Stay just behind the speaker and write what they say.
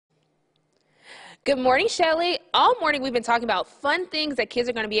Good morning, Shelly. All morning we've been talking about fun things that kids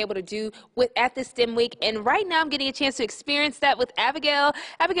are going to be able to do at this STEM week, and right now I'm getting a chance to experience that with Abigail.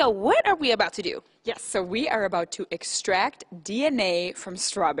 Abigail, what are we about to do? Yes, so we are about to extract DNA from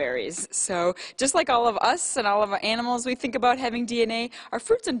strawberries. So just like all of us and all of our animals, we think about having DNA. Our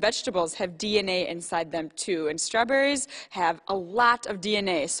fruits and vegetables have DNA inside them too, and strawberries have a lot of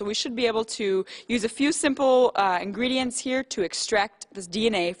DNA. So we should be able to use a few simple ingredients here to extract this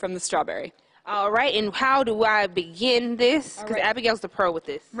DNA from the strawberry. All right, and how do I begin this? Because Right. Abigail's the pro with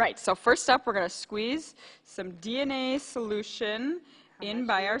this. Right, so first up we're going to squeeze some DNA solution in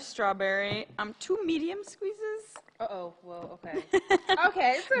by our strawberry. 2 medium squeezes. Uh-oh, well, okay.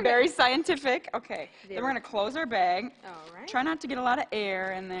 Okay, it's okay. Very scientific. Okay, There then we're going to close our bag. All right. Try not to get a lot of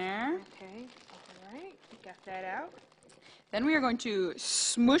air in there. Okay, all right, got that out. Then we are going to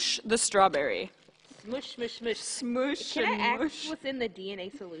smoosh the strawberry. Smush, smush, smush. Smoosh Can I and ask mush. what's in the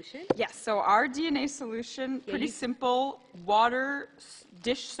DNA solution? Yes, so our DNA solution, pretty simple, water,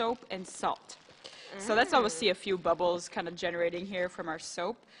 dish soap, and salt. So that's why we'll see a few bubbles kind of generating here from our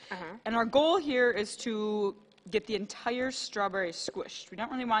soap. And our goal here is to get the entire strawberry squished. We don't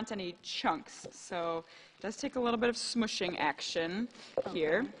really want any chunks, so it does take a little bit of smushing action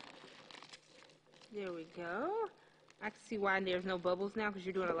here. There we go. I can see why there's no bubbles now because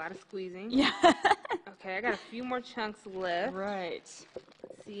you're doing a lot of squeezing. Yeah. Okay, I got a few more chunks left. Right.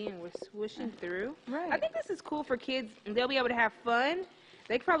 Let's see, and we're swishing through. Right. I think this is cool for kids. They'll be able to have fun.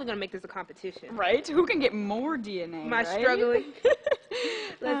 They're probably going to make this a competition. Right? Who can get more DNA, My right? struggling.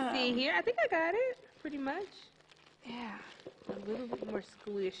 Let's see here. I think I got it, pretty much. Yeah. A little bit more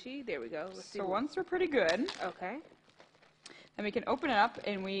squishy. There we go. Let's see. So once we're pretty good, Okay. then we can open it up,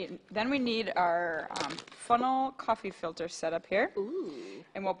 and then we need our funnel coffee filter set up here. Ooh.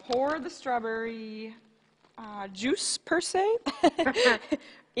 And we'll pour the strawberry juice, per se,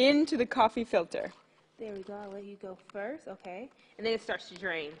 into the coffee filter. There we go. I'll let you go first. Okay. And then it starts to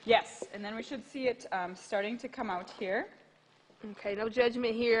drain. Yes, and then we should see it starting to come out here. Okay, no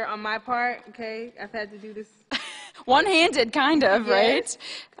judgment here on my part. Okay, I've had to do this. One-handed, kind of, Yes.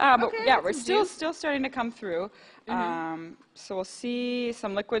 right? But Okay, yeah, that's we're some still starting to come through. So we'll see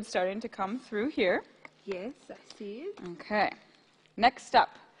some liquid starting to come through here. Yes, I see it. Okay. Next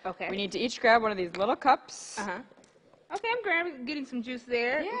up, Okay. we need to each grab one of these little cups. Okay, I'm getting some juice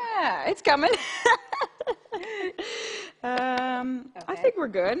there. Yeah, it's coming. I think we're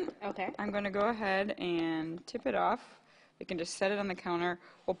good. Okay. I'm going to go ahead and tip it off. We can just set it on the counter.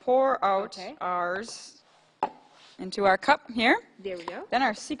 We'll pour out ours into our cup here. There we go. Then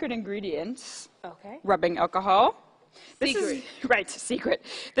our secret ingredients, Okay. rubbing alcohol. Secret. Right, secret.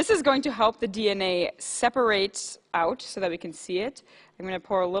 This is going to help the DNA separate out so that we can see it. I'm going to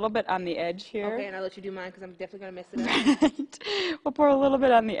pour a little bit on the edge here. Okay, and I'll let you do mine because I'm definitely going to mess it up. Right. We'll pour a little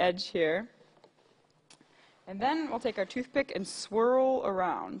bit on the edge here. And then we'll take our toothpick and swirl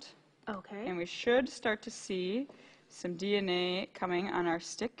around. Okay. And we should start to see some DNA coming on our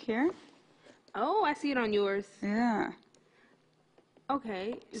stick here. Oh, I see it on yours. Yeah.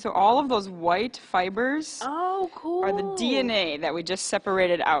 Okay. So all of those white fibers Oh, cool. are the DNA that we just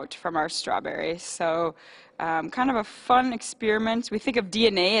separated out from our strawberry. So kind of a fun experiment. We think of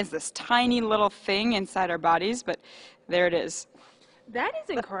DNA as this tiny little thing inside our bodies, but there it is. That is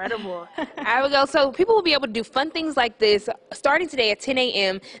incredible. Abigail, so people will be able to do fun things like this starting today at 10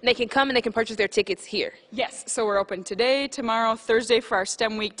 a.m. and they can come and they can purchase their tickets here. Yes, so we're open today, tomorrow, Thursday for our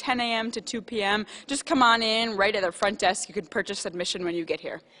STEM week, 10 a.m. to 2 p.m. Just come on in right at the front desk. You can purchase admission when you get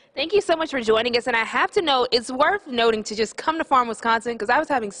here. Thank you so much for joining us, and I have to know, it's worth noting to just come to Farm, Wisconsin, because I was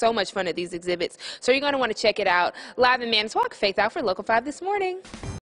having so much fun at these exhibits. So you're going to want to check it out. Live in Manitowoc, Faith Alford, Local 5 This Morning.